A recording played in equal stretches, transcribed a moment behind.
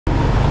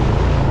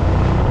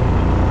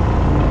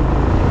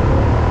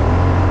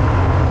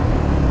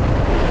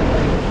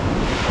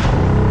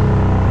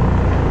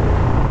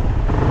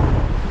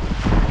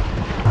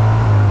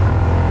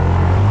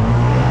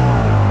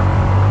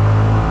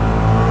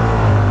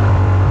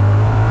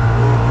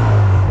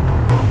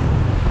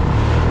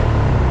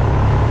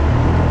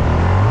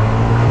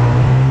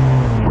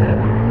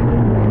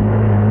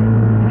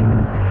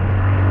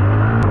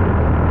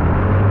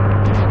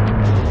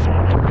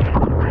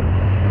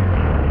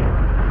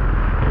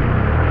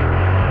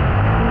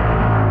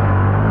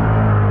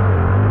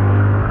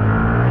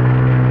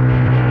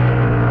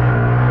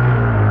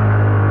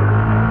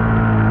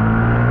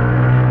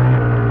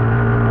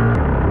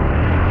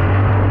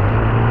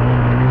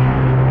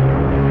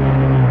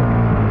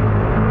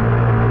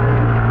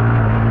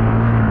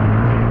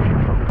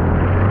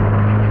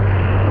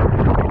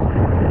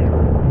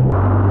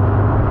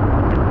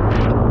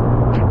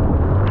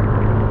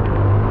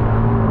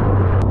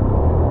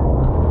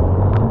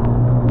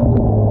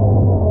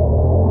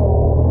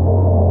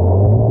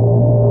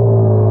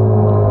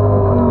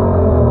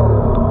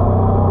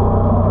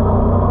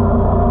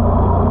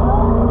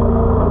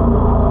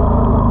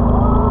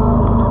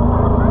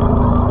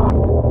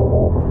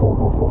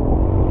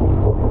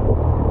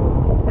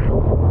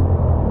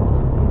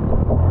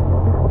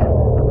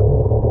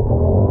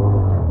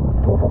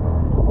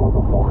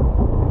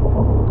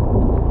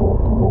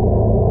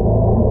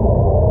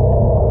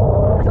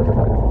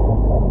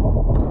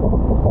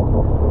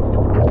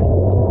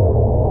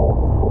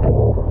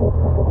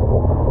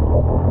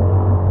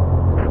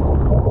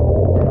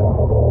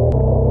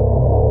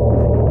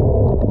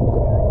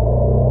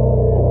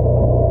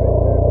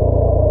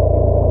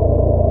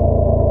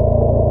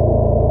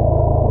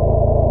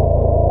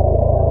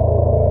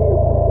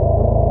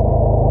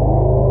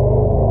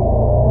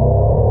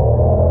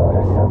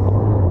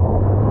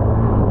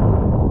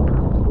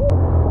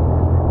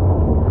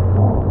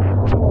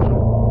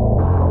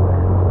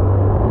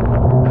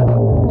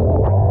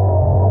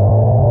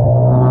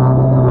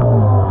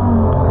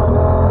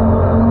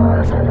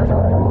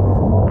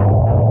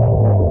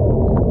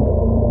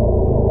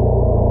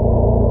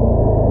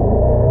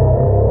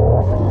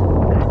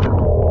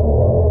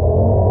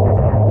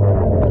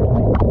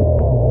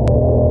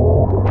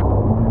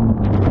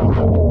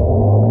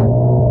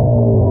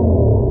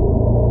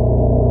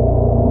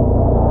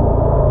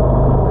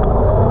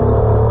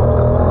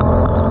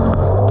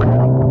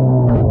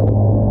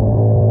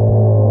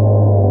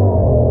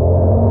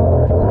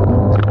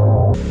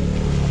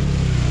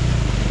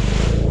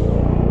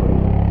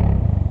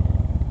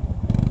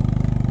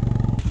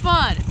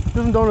Do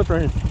some donuts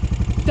right here.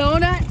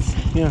 Donuts?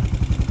 Yeah.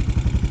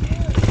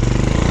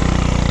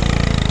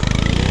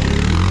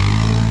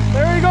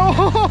 There you go.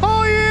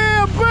 Oh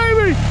yeah,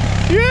 baby.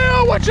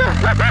 Yeah, watch out.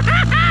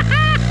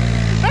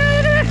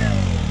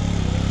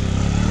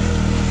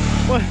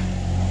 What?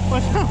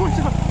 Watch out, watch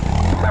out.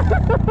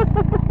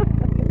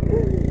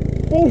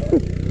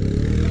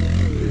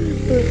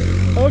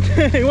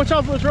 Okay, watch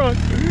out for the truck.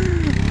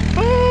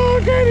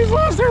 Oh, Katie's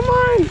lost her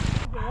mind.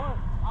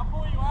 I'll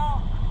pull you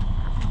out.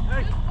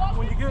 Hey,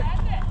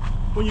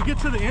 when you get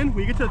to the end,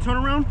 when you get to the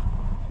turnaround,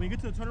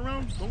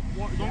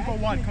 don't go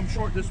wide. Come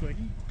short this way.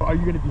 Are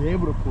you gonna be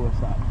able to pull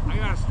us out? I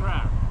got a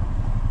strap.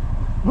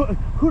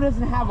 Who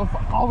doesn't have a?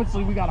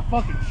 Obviously, we got a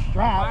fucking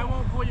strap. If I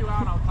won't pull you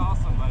out, I'll call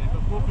somebody.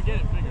 But we'll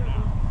get it figured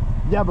out.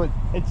 Yeah, but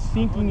it's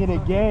sinking it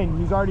again.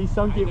 He's already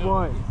sunk it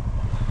once.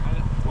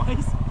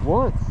 Twice?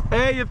 Once.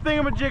 Hey, your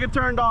thingamajigga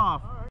turned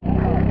off.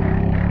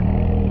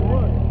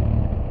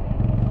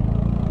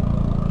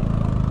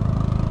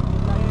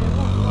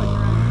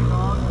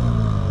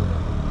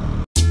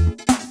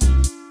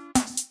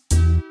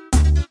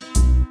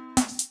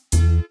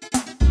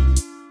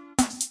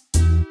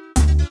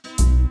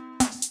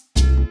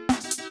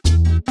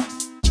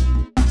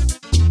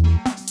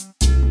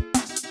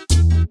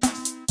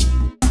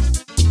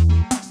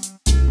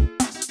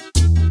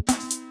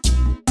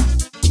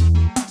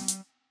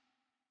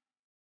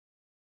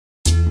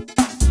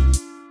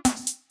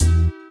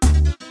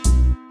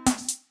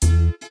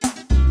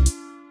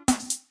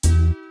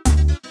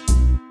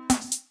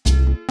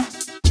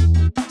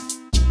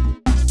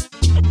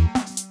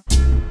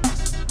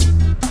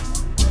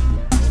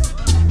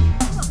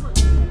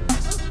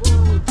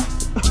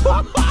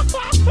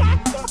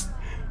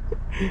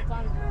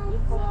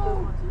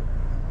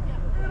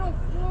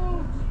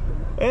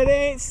 It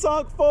ain't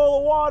sunk full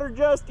of water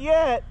just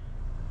yet.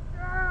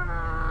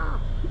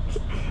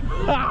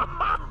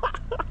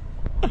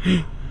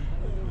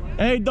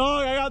 Hey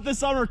dog, I got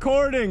this on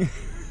recording.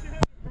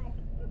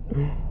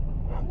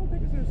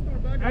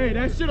 Hey,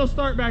 that shit'll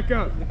start back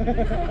up.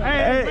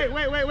 Hey,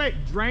 wait.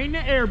 Drain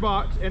the air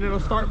box and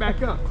it'll start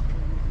back up.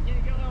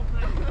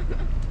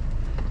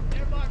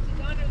 Air box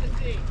is under the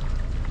seat.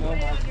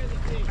 Way under the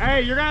seat.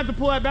 Hey, you're gonna have to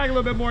pull that back a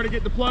little bit more to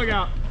get the plug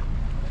out.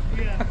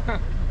 Yeah.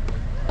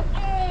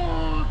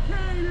 Oh,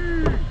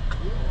 Katie!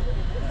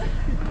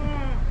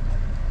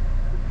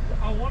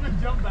 I want to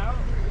jump out.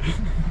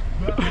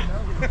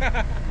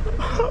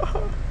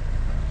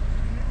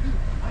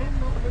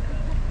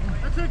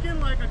 I took in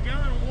like a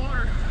gallon of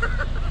water.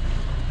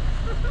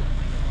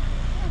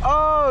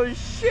 Oh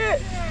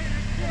shit!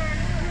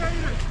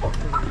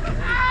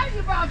 Ah, you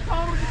about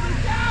told me to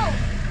get out.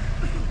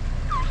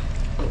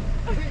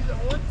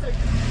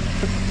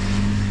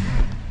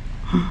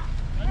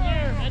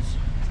 There, that's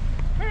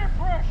peer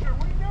pressure.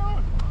 What are you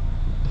doing?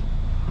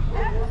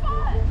 Have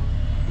fun.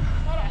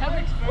 Have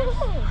expense.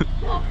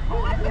 Of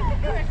course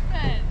it's your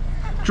expense.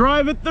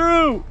 Drive it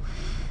through!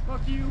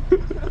 Fuck you.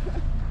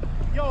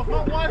 Yo, if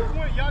my wife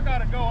went, y'all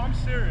gotta go. I'm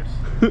serious.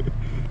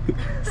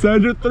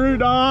 Send her through,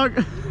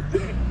 dog.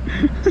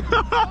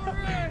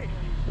 Alright.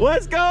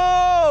 Let's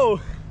go!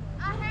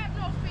 I have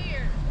no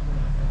fear.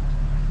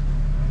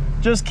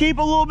 Just keep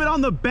a little bit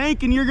on the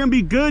bank and you're gonna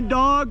be good,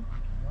 dog.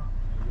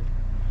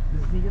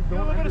 Get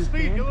a little bit of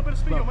speed. Get a little bit of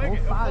speed. You'll make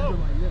it. It'll float.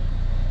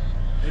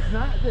 It's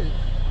not this.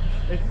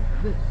 It's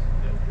this.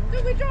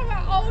 Dude, we drove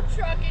our old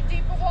truck in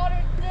deeper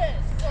water than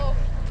this, so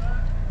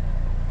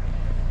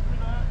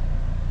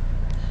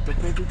The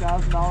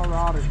 $50,000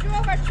 otter. we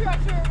drove our truck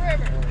through a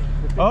river.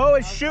 Oh,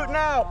 it's shooting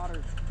out.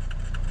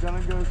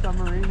 Gonna go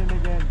submarining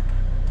again.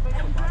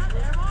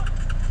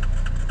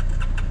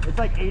 It's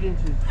like 8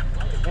 inches.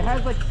 It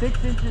has like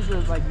 6 inches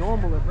of like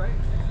normal, right?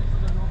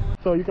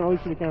 So you can at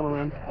least see the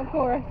cameraman. Of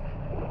course.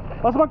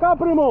 Pasa para acá,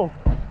 primo.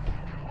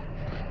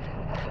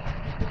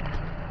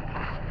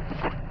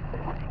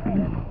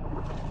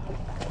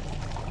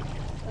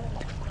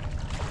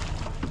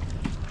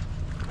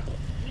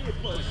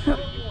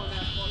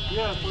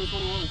 Yeah,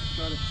 2021.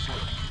 Got it.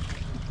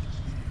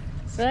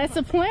 So that's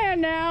the plan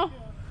now.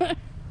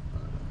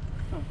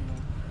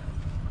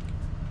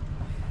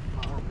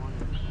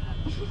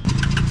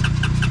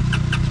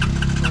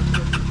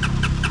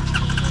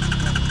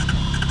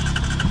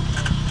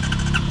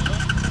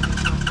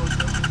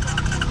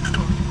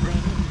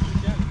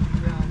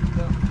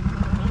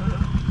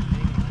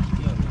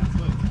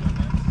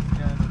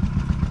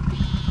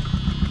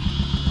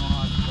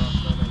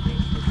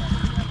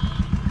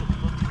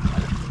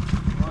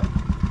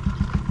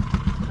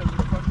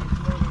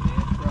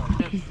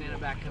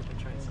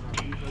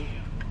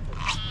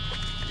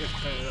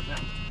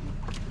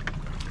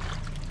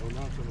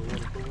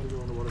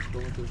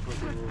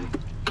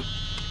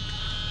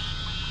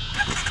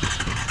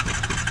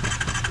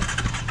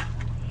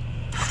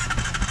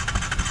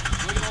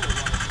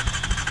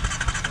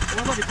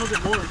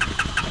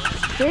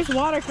 There's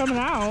water coming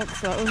out,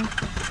 so. Gas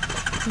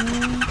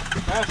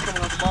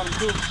coming out the bottom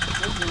too.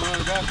 This is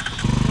running gas.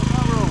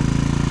 Not wrong.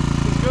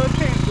 It's good.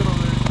 Can't sit on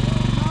there.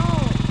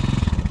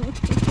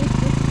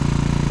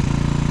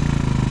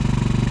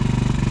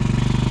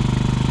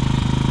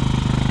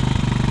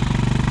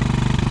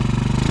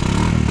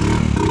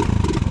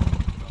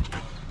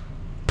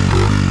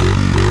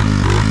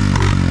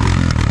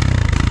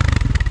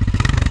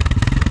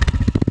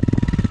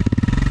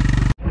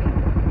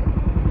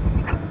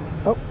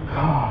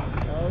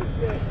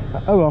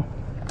 I will.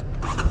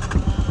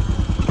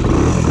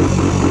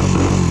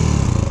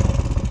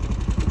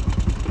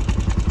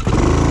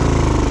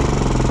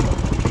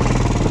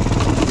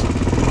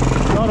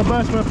 All the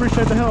best, man.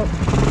 Appreciate the help.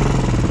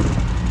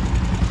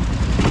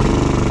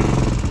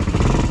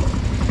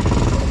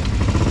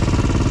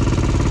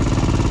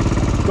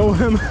 Go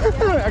him.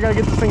 I gotta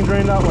get this thing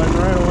drained out like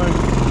right away.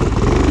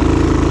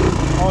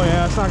 Oh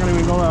yeah, it's not gonna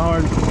even go that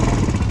hard.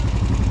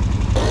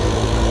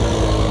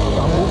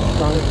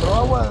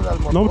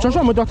 No, muchacho,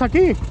 metió hasta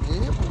aquí.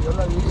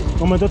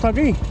 No, metió hasta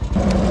aquí.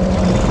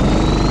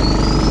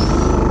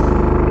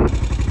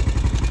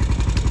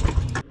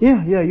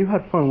 Yeah, you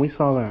had fun. We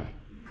saw that.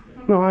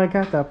 No, I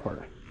got that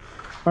part.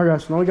 Alright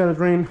guys, so now we gotta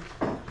drain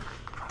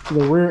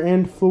the rear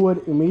end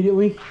fluid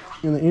immediately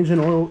and the engine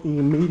oil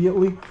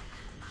immediately.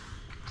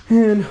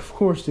 And of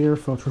course the air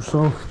filter.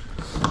 So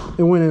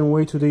it went in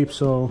way too deep.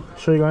 So I'll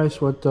show you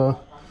guys what the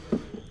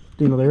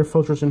air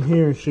filter's in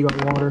here, and she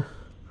got water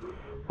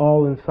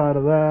all inside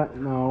of that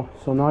now.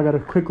 So now I gotta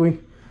quickly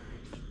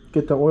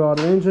get the oil out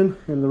of the engine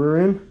and the rear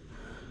end.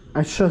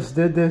 I just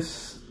did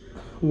this,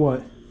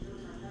 what?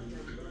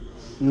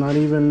 Not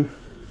even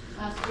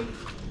last week.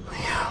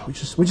 Yeah,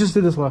 we just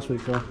did this last week,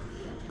 so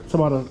it's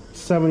about a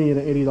 $70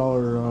 to $80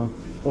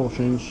 oil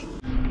change.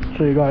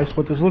 Show you guys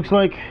what this looks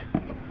like.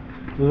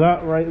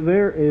 That right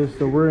there is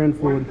the rear end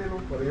fluid.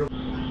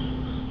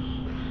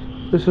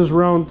 This is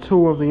round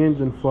 2 of the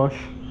engine flush.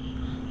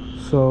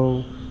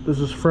 So this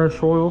is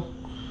fresh oil.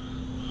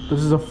 This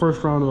is the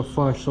first round of the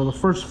flush. So the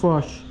first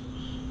flush,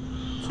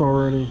 it's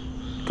already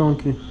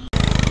gunky.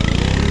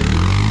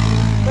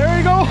 There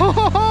you go.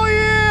 Oh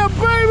yeah,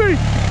 baby.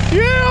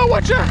 Yeah,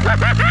 watch out.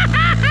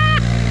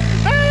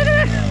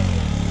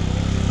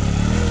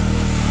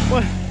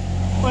 What?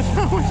 Watch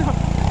out, watch out.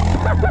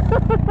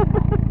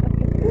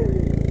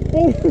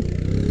 Oh.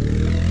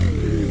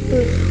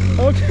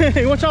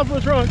 Okay, watch out for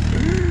the truck.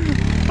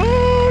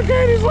 Oh,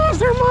 Katie's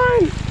lost her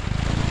mind.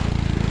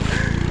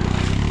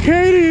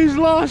 Katie's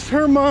lost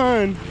her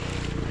mind.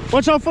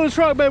 Watch out for the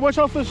truck, babe. Watch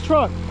out for this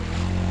truck.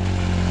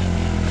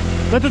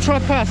 Let the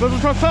truck pass. Let the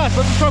truck pass.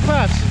 Let the truck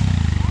pass.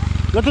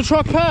 Let the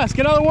truck pass.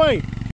 Get out of the way.